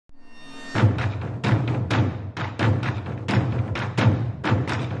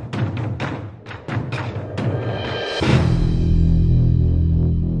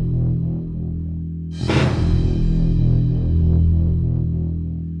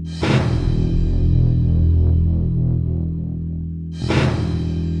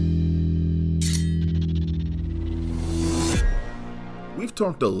We've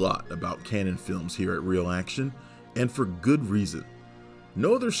talked a lot about canon films here at Real Action, and for good reason.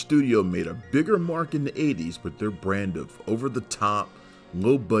 No other studio made a bigger mark in the 80s with their brand of over-the-top,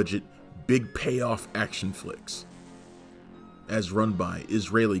 low-budget, big payoff action flicks. As run by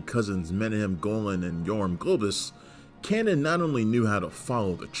Israeli cousins Menahem Golan and Yoram Globus, Canon not only knew how to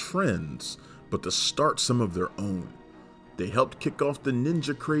follow the trends, but to start some of their own. They helped kick off the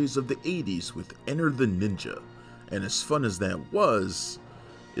ninja craze of the 80s with Enter the Ninja, and as fun as that was,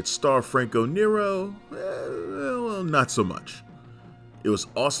 its star Franco Nero, well, not so much. It was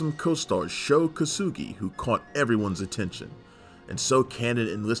awesome co-star Sho Kosugi who caught everyone's attention, and so Canon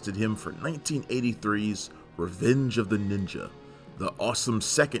enlisted him for 1983's Revenge of the Ninja, the awesome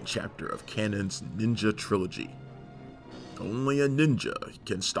second chapter of Canon's ninja trilogy. Only a ninja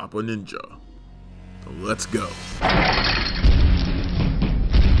can stop a ninja. Let's go.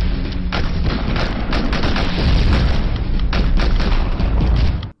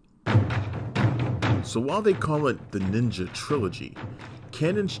 So while they call it the Ninja Trilogy,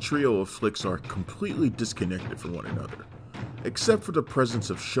 Canon's trio of flicks are completely disconnected from one another, except for the presence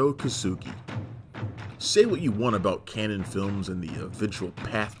of Sho Kosugi. Say what you want about Canon films and the eventual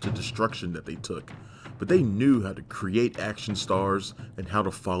path to destruction that they took, but they knew how to create action stars and how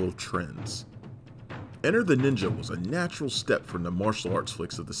to follow trends. Enter the Ninja was a natural step from the martial arts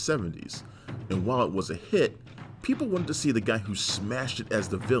flicks of the 70s, and while it was a hit, people wanted to see the guy who smashed it as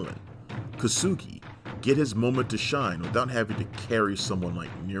the villain, Kosugi, get his moment to shine without having to carry someone like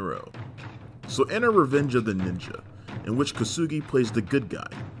Nero. So enter Revenge of the Ninja, in which Kosugi plays the good guy,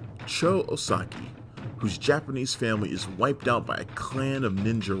 Cho Osaki, whose Japanese family is wiped out by a clan of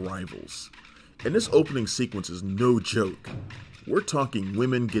ninja rivals. And this opening sequence is no joke. We're talking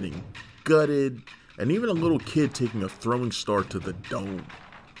women getting gutted, and even a little kid taking a throwing star to the dome.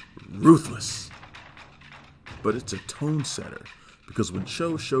 Ruthless. But it's a tone setter, because when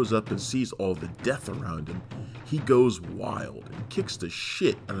Cho shows up and sees all the death around him, he goes wild and kicks the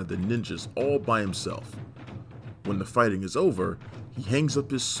shit out of the ninjas all by himself. When the fighting is over, he hangs up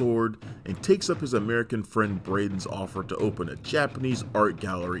his sword and takes up his American friend Braden's offer to open a Japanese art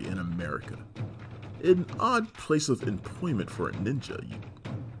gallery in America. An odd place of employment for a ninja. You'd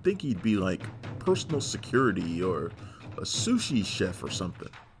think he'd be like personal security or a sushi chef or something.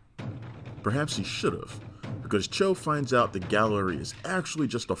 Perhaps he should have, because Cho finds out the gallery is actually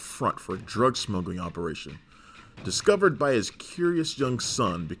just a front for a drug smuggling operation, discovered by his curious young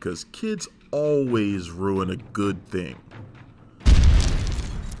son because kids always ruin a good thing.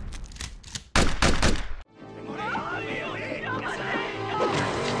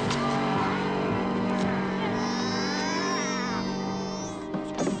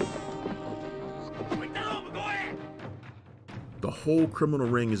 The whole criminal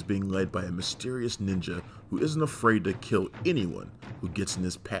ring is being led by a mysterious ninja who isn't afraid to kill anyone who gets in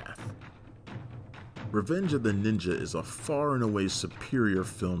his path. Revenge of the Ninja is a far and away superior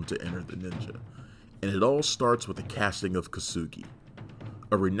film to Enter the Ninja, and it all starts with the casting of Kosugi.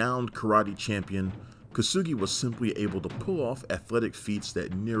 A renowned karate champion, Kosugi was simply able to pull off athletic feats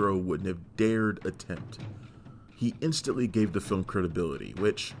that Nero wouldn't have dared attempt. He instantly gave the film credibility,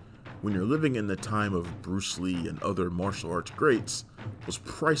 which, when you're living in the time of Bruce Lee and other martial arts greats, was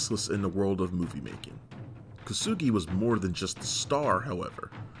priceless in the world of movie making. Kosugi was more than just the star, however.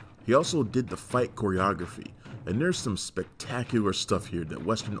 He also did the fight choreography, and there's some spectacular stuff here that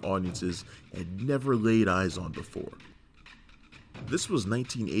Western audiences had never laid eyes on before. This was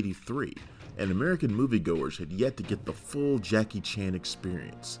 1983, and American moviegoers had yet to get the full Jackie Chan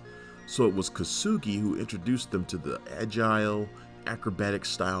experience, so it was Kosugi who introduced them to the agile, acrobatic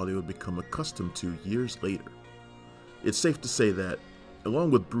style they would become accustomed to years later. It's safe to say that, along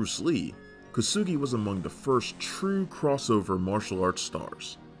with Bruce Lee, Kosugi was among the first true crossover martial arts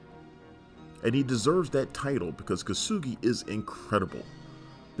stars. And he deserves that title because Kosugi is incredible.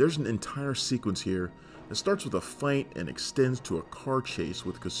 There's an entire sequence here that starts with a fight and extends to a car chase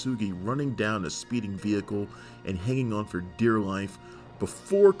with Kosugi running down a speeding vehicle and hanging on for dear life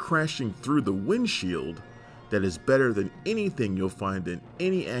before crashing through the windshield that is better than anything you'll find in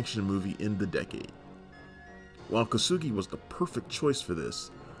any action movie in the decade. While Kosugi was the perfect choice for this,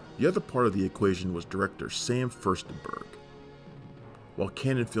 the other part of the equation was director Sam Firstenberg. While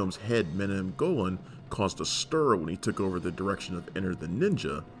Canon Films head Menahem Golan caused a stir when he took over the direction of Enter the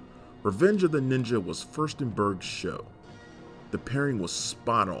Ninja, Revenge of the Ninja was Firstenberg's show. The pairing was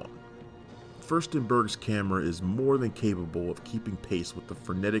spot on. Firstenberg's camera is more than capable of keeping pace with the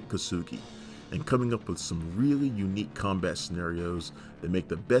frenetic Kosugi, and coming up with some really unique combat scenarios that make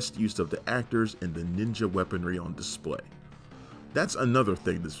the best use of the actors and the ninja weaponry on display. That's another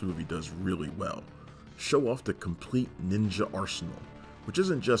thing this movie does really well. Show off the complete ninja arsenal, which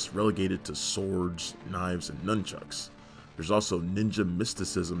isn't just relegated to swords, knives, and nunchucks. There's also ninja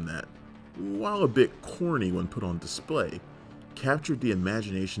mysticism that, while a bit corny when put on display, captured the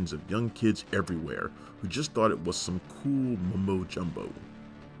imaginations of young kids everywhere who just thought it was some cool mumbo-jumbo.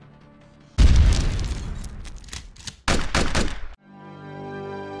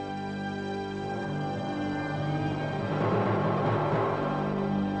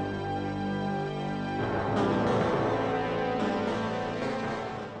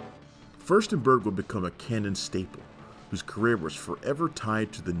 Firstenberg would become a canon staple, whose career was forever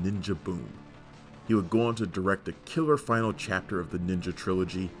tied to the ninja boom. He would go on to direct a killer final chapter of the ninja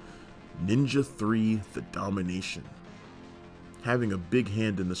trilogy, Ninja 3: The Domination. Having a big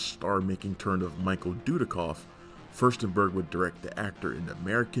hand in the star-making turn of Michael Dudikoff, Firstenberg would direct the actor in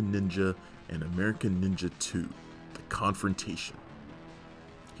American Ninja and American Ninja 2: The Confrontation.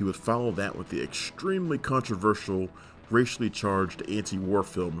 He would follow that with the extremely controversial, racially charged anti-war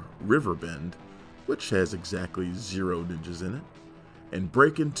film Riverbend, which has exactly 0 ninjas in it, and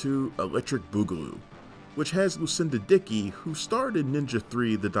break into Electric Boogaloo, which has Lucinda Dickey, who starred in Ninja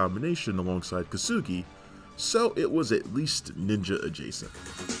 3: The Domination alongside Kasugi, so it was at least ninja adjacent.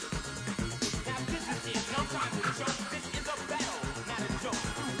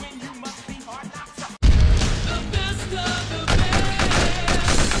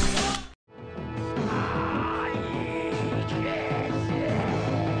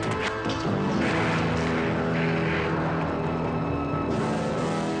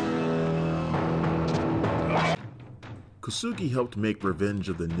 Kasugi helped make Revenge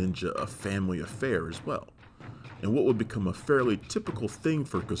of the Ninja a family affair as well. In what would become a fairly typical thing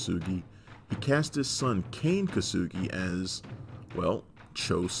for Kasugi, he cast his son Kane Kasugi as, well,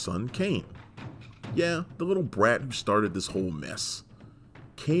 Cho's son Kane. Yeah, the little brat who started this whole mess.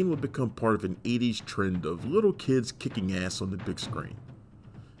 Kane would become part of an 80s trend of little kids kicking ass on the big screen.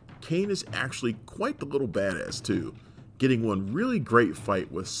 Kane is actually quite the little badass too, getting one really great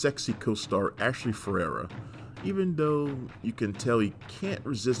fight with sexy co-star Ashley Ferreira, even though you can tell he can't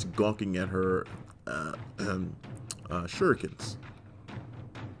resist gawking at her shurikens.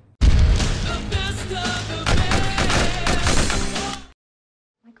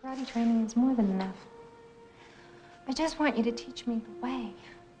 My karate training is more than enough. I just want you to teach me the way.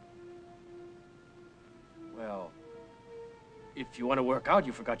 Well, if you want to work out,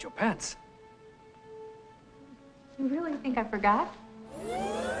 you forgot your pants. You really think I forgot?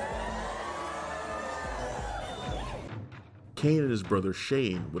 Kane and his brother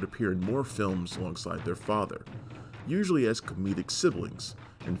Shane would appear in more films alongside their father, usually as comedic siblings,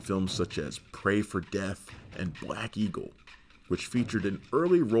 in films such as Pray for Death and Black Eagle, which featured an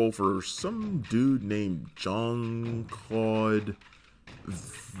early role for some dude named Jean-Claude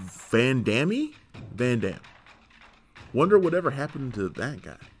Van Damme? Van Damme. Wonder whatever happened to that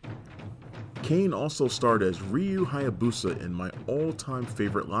guy. Kane also starred as Ryu Hayabusa in my all-time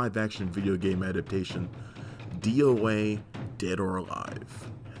favorite live-action video game adaptation, DOA Dead or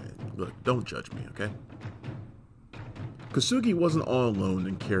Alive. Look, don't judge me, okay? Kasugi wasn't all alone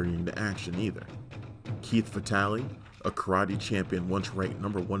in carrying the action either. Keith Vitale, a karate champion once ranked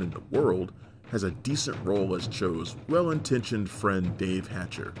 #1 in the world, has a decent role as Cho's well-intentioned friend Dave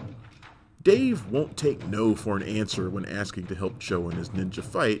Hatcher. Dave won't take no for an answer when asking to help Cho in his ninja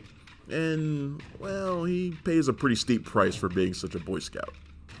fight, and, well, he pays a pretty steep price for being such a Boy Scout.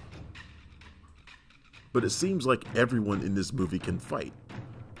 But it seems like everyone in this movie can fight.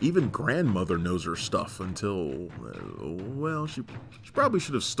 Even grandmother knows her stuff until, well, she probably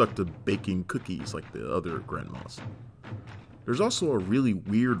should have stuck to baking cookies like the other grandmas. There's also a really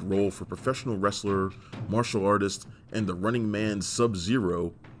weird role for professional wrestler, martial artist, and the Running Man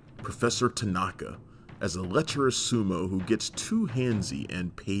Sub-Zero, Professor Tanaka, as a lecherous sumo who gets too handsy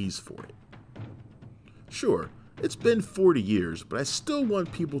and pays for it. Sure, it's been 40 years, but I still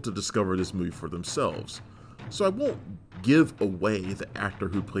want people to discover this movie for themselves, so I won't give away the actor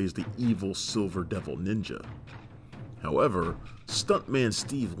who plays the evil Silver Devil Ninja. However, stuntman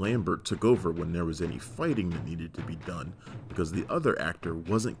Steve Lambert took over when there was any fighting that needed to be done because the other actor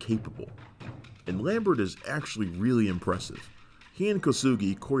wasn't capable. And Lambert is actually really impressive. He and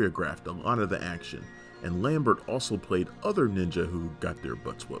Kasugi choreographed a lot of the action, and Lambert also played other ninja who got their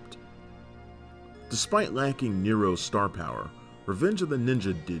butts whooped. Despite lacking Nero's star power, Revenge of the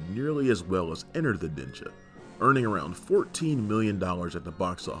Ninja did nearly as well as Enter the Ninja, earning around $14 million at the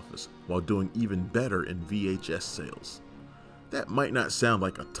box office while doing even better in VHS sales. That might not sound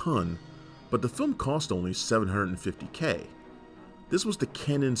like a ton, but the film cost only $750K. This was the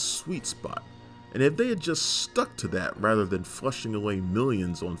Canon sweet spot, and if they had just stuck to that rather than flushing away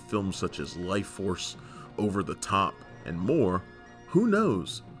millions on films such as Life Force, Over the Top, and more, Who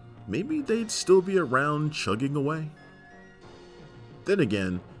knows? Maybe they'd still be around chugging away. Then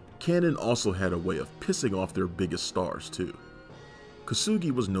again, Canon also had a way of pissing off their biggest stars too. Kosugi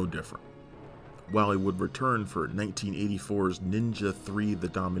was no different. While he would return for 1984's Ninja 3: The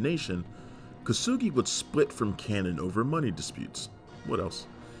Domination, Kosugi would split from Canon over money disputes. What else?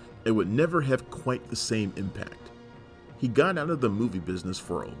 It would never have quite the same impact. He got out of the movie business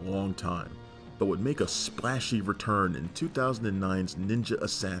for a long time, but would make a splashy return in 2009's Ninja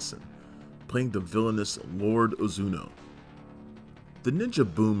Assassin, playing the villainous Lord Ozuno. The ninja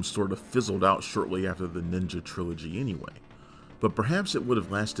boom sort of fizzled out shortly after the Ninja trilogy anyway, but perhaps it would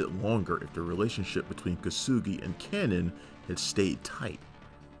have lasted longer if the relationship between Kosugi and Canon had stayed tight.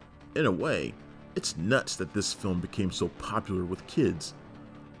 In a way, it's nuts that this film became so popular with kids.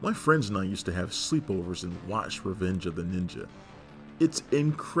 My friends and I used to have sleepovers and watch Revenge of the Ninja. It's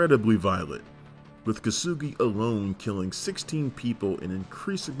incredibly violent, with Kosugi alone killing 16 people in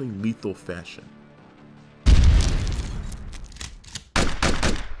increasingly lethal fashion.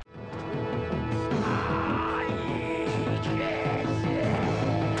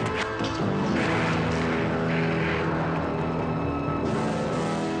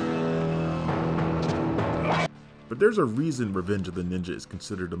 But there's a reason Revenge of the Ninja is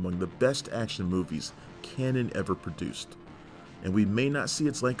considered among the best action movies Canon ever produced, and we may not see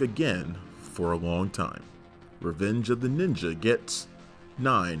its like again for a long time. Revenge of the Ninja gets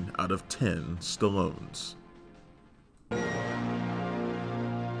 9 out of 10 Stallones.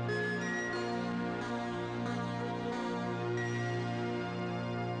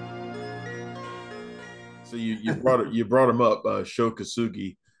 So you brought him up, Sho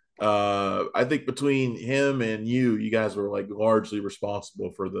Kosugi. I think between him and you guys were like largely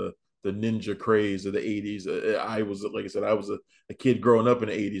responsible for the ninja craze of the 80s. I was, like I said, I was a kid growing up in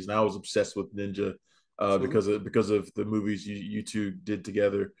the 80s, and I was obsessed with ninja because of the movies you two did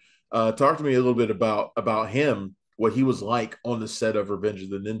together. Talk to me a little bit about him, what he was like on the set of Revenge of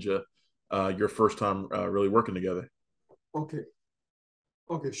the Ninja, your first time really working together.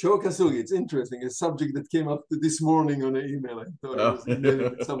 Okay, Sho Kosugi, it's interesting. A subject that came up this morning on an email. I thought I was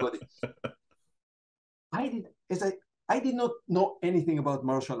emailing with somebody. I did not know anything about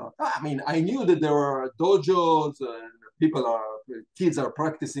martial art. I mean, I knew that there are dojos and kids are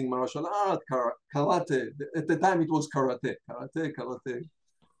practicing martial art, karate. At the time, it was karate,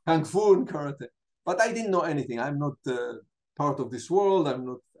 kung fu and karate. But I didn't know anything. I'm not part of this world. I'm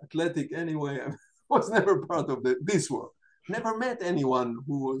not athletic anyway. I was never part of this world. Never met anyone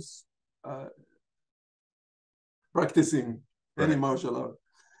who was practicing any martial art.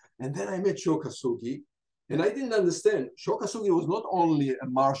 And then I met Sho Kosugi, and I didn't understand. Sho Kosugi was not only a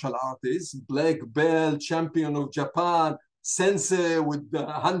martial artist, black belt, champion of Japan, sensei with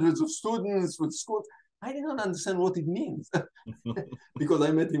hundreds of students, with schools. I did not understand what it means because I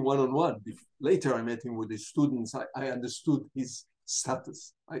met him one-on-one. Later, I met him with his students. I understood his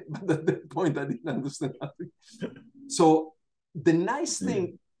status. But at that point, I didn't understand nothing. So the nice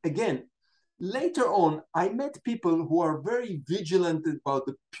thing, again, later on, I met people who are very vigilant about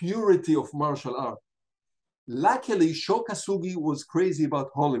the purity of martial art. Luckily, Sho Kosugi was crazy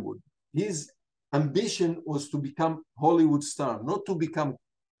about Hollywood. His ambition was to become Hollywood star, not to become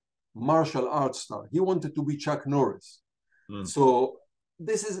martial arts star. He wanted to be Chuck Norris. So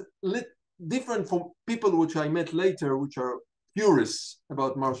this is different from people which I met later, which are purists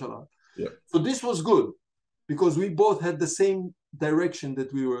about martial art. Yeah. So this was good, because we both had the same direction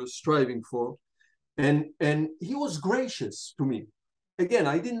that we were striving for. And he was gracious to me. Again,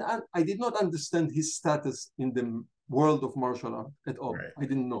 I did not understand his status in the world of martial art at all. Right. I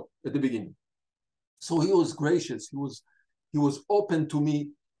didn't know at the beginning. So he was gracious. He was open to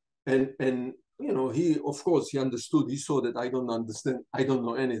me. And you know, he understood. He saw that I don't understand. I don't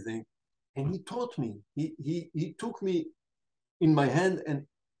know anything. And he taught me. He took me in my hand and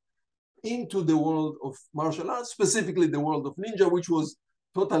into the world of martial arts, specifically the world of ninja, which was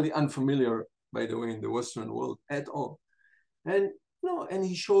totally unfamiliar, by the way, in the Western world at all. And and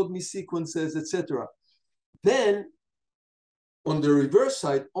he showed me sequences, etc. Then, on the reverse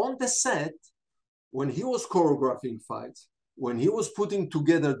side, on the set, when he was choreographing fights, when he was putting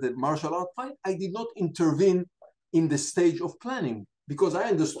together the martial art fight, I did not intervene in the stage of planning, because I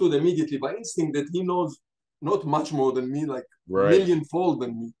understood immediately by instinct that he knows not much more than me, like millionfold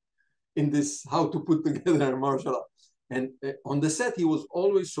than me, in this, how to put together a martial art. And on the set, he was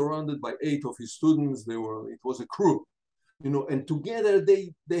always surrounded by 8 of his students. It was a crew, and together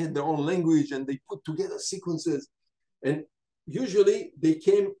they had their own language, and they put together sequences. And usually they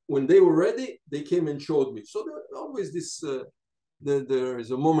came, when they were ready, they came and showed me. So there always this, there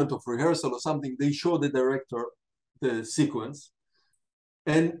is a moment of rehearsal or something. They show the director the sequence.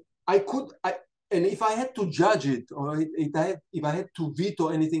 And and if I had to judge it, or if I had to veto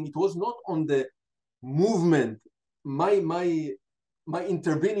anything, it was not on the movement. My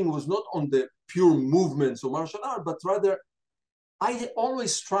intervening was not on the pure movements of martial art, but rather I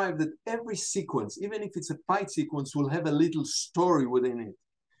always strive that every sequence, even if it's a fight sequence, will have a little story within it.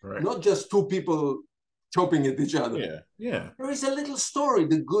 Right. Not just two people chopping at each other. Yeah, yeah. There is a little story.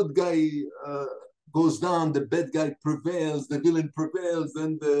 The good guy goes down, the bad guy prevails, the villain prevails,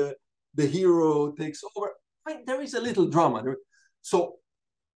 then the hero takes over. There is a little drama. So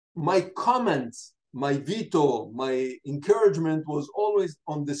my comments, my veto, my encouragement was always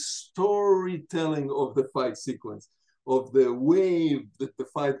on the storytelling of the fight sequence, of the wave that the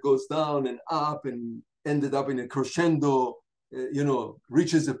fight goes down and up and ended up in a crescendo,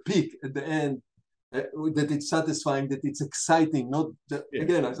 reaches a peak at the end, that it's satisfying, that it's exciting. Not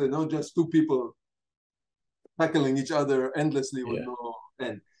again, I said, not just two people tackling each other endlessly with no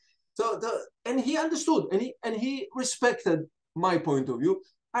end. So and he understood, and he respected my point of view.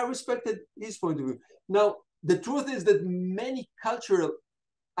 I respected his point of view. Now, the truth is that many cultural,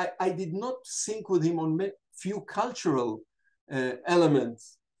 I did not sync with him on few cultural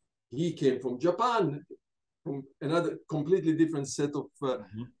elements. He came from Japan, from another completely different set of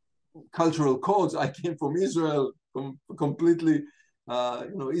cultural codes. I came from Israel, completely,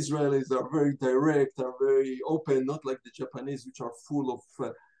 Israelis are very direct, are very open, not like the Japanese, which are full of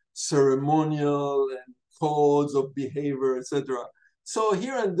ceremonial and codes of behavior, etc. So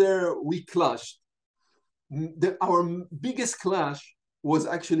here and there we clashed. Our biggest clash was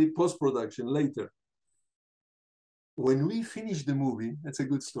actually post-production later. When we finished the movie, that's a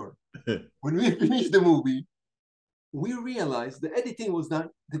good story. When we finished the movie, we realized the editing was done.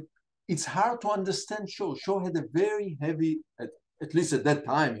 It's hard to understand Shaw. Shaw had a very heavy, at least at that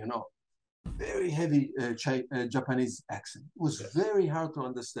time, very heavy Japanese accent. It was very hard to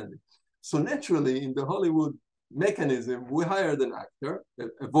understand it. So naturally, in the Hollywood mechanism, we hired an actor,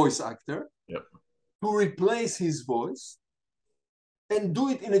 a voice actor, to replace his voice and do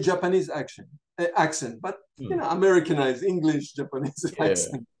it in a Japanese accent, but Americanized English Japanese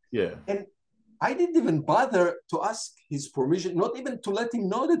accent. Yeah. And I didn't even bother to ask his permission, not even to let him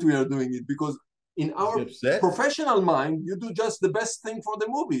know that we are doing it, because in our professional mind, you do just the best thing for the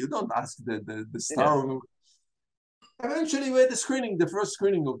movie. You don't ask the star. Yeah. Eventually, we had the first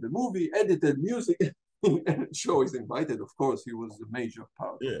screening of the movie, edited music, and Shaw is invited. Of course, he was a major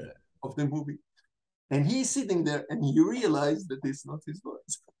part of the movie. And he's sitting there, and he realized that it's not his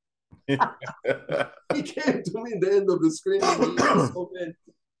voice. He came to me at the end of the screening, and he was so mad.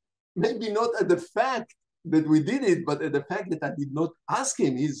 Maybe not at the fact that we did it, but at the fact that I did not ask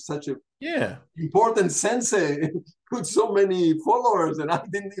him. He's such a important sensei with so many followers, and I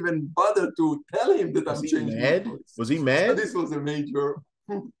didn't even bother to tell him that I'm changing my voice. Was he mad? So this was a major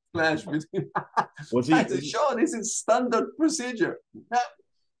clash between. I said, Sean, this is standard procedure.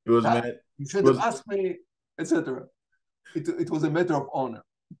 He was mad. You should have asked me, etc. It was a matter of honor.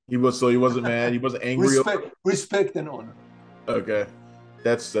 He wasn't mad. He wasn't angry. Respect and honor. Okay.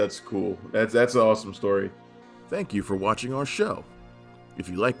 That's cool. That's an awesome story. Thank you for watching our show. If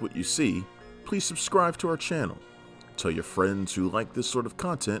you like what you see, please subscribe to our channel. Tell your friends who like this sort of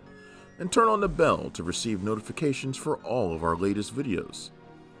content, and turn on the bell to receive notifications for all of our latest videos.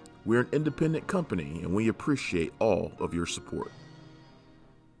 We're an independent company, and we appreciate all of your support.